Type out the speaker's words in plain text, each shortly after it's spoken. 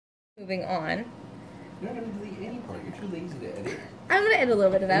Moving on. You're not going to delete any part. You're too lazy to edit. I'm going to edit a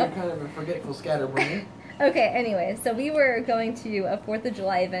little bit of You're out. kind of a forgetful scatterbrain. Okay, anyway, so we were going to a 4th of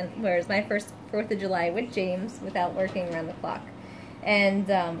July event, where it's my first 4th of July with James without working around the clock. And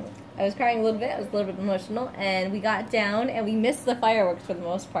I was crying a little bit, I was a little bit emotional, and we got down and we missed the fireworks for the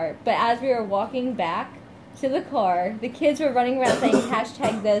most part. But as we were walking back to the car, the kids were running around saying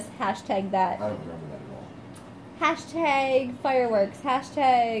hashtag this, hashtag that. I don't remember that at all. Hashtag fireworks,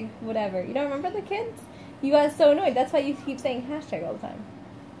 hashtag whatever. You don't remember the kids? You got so annoyed. That's why you keep saying hashtag all the time.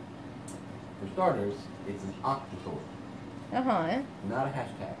 For starters, it's an octothorpe, Uh-huh. not a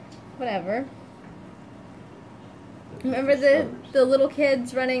hashtag. Whatever. That's Remember for the starters. little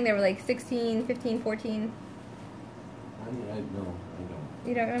kids running? They were like 16, 15, 14. I mean, I don't.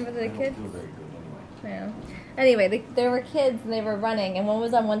 You don't remember the I kids? don't feel very good anyway. No. Anyway, there were kids and they were running, and one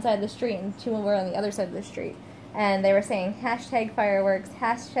was on one side of the street and two were on the other side of the street. And they were saying hashtag fireworks,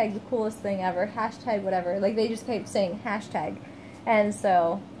 hashtag the coolest thing ever, hashtag whatever. Like, they just kept saying hashtag. And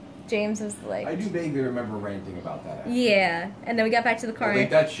so James was like... I do vaguely remember ranting about that. Actually. Yeah. And then we got back to the car. Like,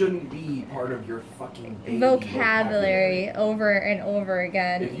 that shouldn't be part of your fucking daily vocabulary over and over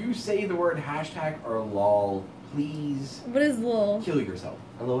again. If you say the word hashtag or lol, please What is lol? kill yourself.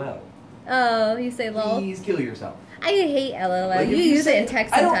 LOL. Oh, you say lol? Please kill yourself. I hate LOL. Like, you if use say- it in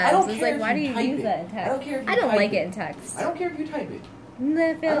text I don't sometimes. It's care like, if why do you you type use it. that in text? I don't care if you I don't type like it. it in text. I don't care if you type it.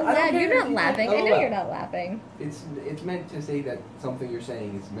 No, Phil, I don't Dad, care you're if not you laughing. type I know LOL. you're not laughing. It's meant to say that something you're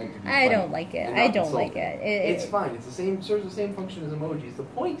saying is meant to be I funny don't like it. and I not don't like insulting. it. It's fine. It's the same. Serves the same function as emojis. The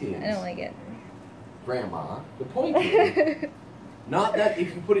point is, I don't like it. Grandma. The point is, not that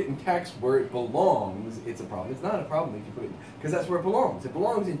if you put it in text where it belongs, it's a problem. It's not a problem if you put it because that's where it belongs. It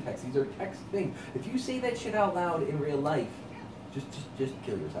belongs in text. These are text things. If you say that shit out loud in real life, just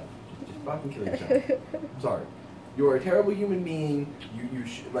kill yourself. Just fucking kill yourself. I'm sorry. You're a terrible human being. You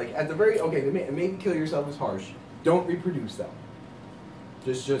should, like, at the very, okay, maybe kill yourself is harsh. Don't reproduce them.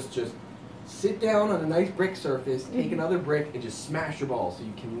 Just sit down on a nice brick surface, take another brick, and just smash your balls so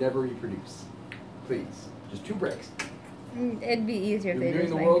you can never reproduce. Please. Just 2 bricks. It'd be easier if You're they doing just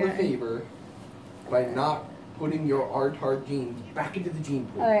the went world a good. favor by not putting your art genes back into the gene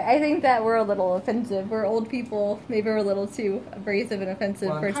pool. Alright, I think that we're a little offensive. We're old people. Maybe we're a little too abrasive and offensive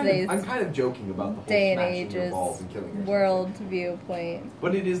Well, for today's I'm kind of joking about the whole day and smashing your age's balls and killing yourself. world viewpoint.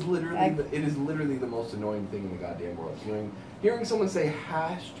 But it is literally the most annoying thing in the goddamn world. Hearing someone say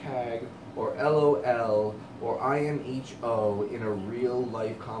hashtag or LOL or IMHO in a real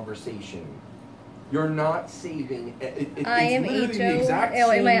life conversation. You're not saving. It's literally the exact IMHO?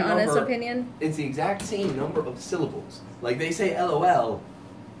 Oh, in my same honest number. opinion? It's the exact same number of syllables. Like they say LOL,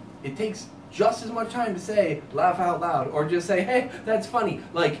 it takes just as much time to say laugh out loud or just say, hey, that's funny.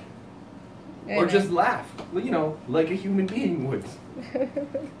 Like, or just laugh. You know, like a human being would.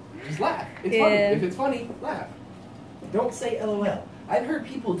 Just laugh. It's funny. If it's funny, laugh. Don't say LOL. I've heard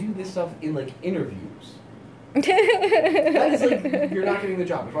people do this stuff in like interviews. That is like, you're not getting the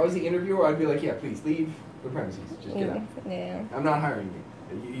job. If I was the interviewer, I'd be like, yeah, please leave the premises. Just get out. Yeah. I'm not hiring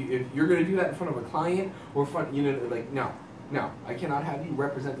you. If you're going to do that in front of a client or front, like, no, I cannot have you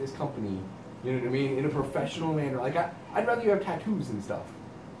represent this company, you know what I mean, in a professional manner. Like, I'd rather you have tattoos and stuff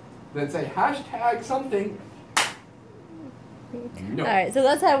than say hashtag something. No. Alright, so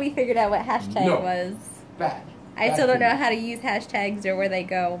that's how we figured out what hashtag was. Bad. I still don't know how to use hashtags or where they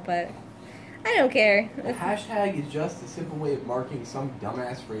go, but I don't care. A hashtag is just a simple way of marking some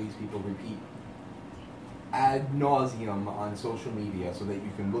dumbass phrase people repeat ad nauseum on social media so that you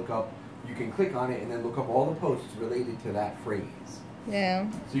can click on it and then look up all the posts related to that phrase. Yeah.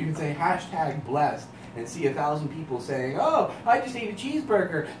 So you can say hashtag blessed and see 1,000 people saying, oh, I just ate a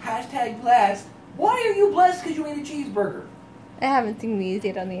cheeseburger, hashtag blessed. Why are you blessed because you ate a cheeseburger? I haven't seen these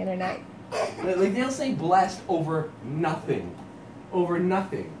yet on the internet. Like they'll say blessed over nothing. Over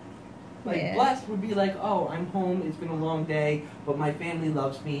nothing. Like, Yeah. blessed would be like, oh, I'm home, it's been a long day, but my family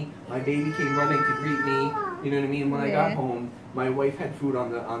loves me, my baby came running to greet me, you know what I mean? When I got home, my wife had food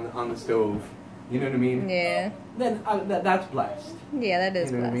on the stove, you know what I mean? Yeah. Then that's blessed. Yeah, that is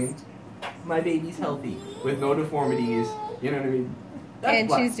You know what I mean? blessed. My baby's healthy, with no deformities, you know what I mean? That's And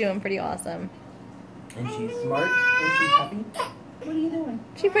blessed. she's doing pretty awesome. And she's smart, and she's happy. What are you doing?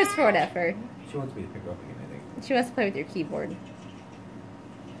 She puts forward effort. She wants me to pick her up again, I think. She wants to play with your keyboard.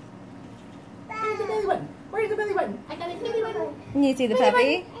 Where's the belly button? Where's the belly button? I got a belly button. You see the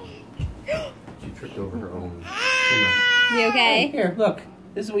puppy? She tripped over her own. You okay? Here, look.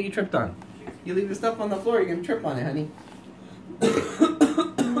 This is what you tripped on. You leave the stuff on the floor, you're gonna trip on it, honey.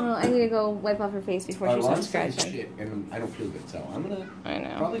 Well, I need to go wipe off her face before she starts saying scratching. shit, and I don't feel good, so I'm gonna I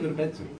know. probably go to bed soon.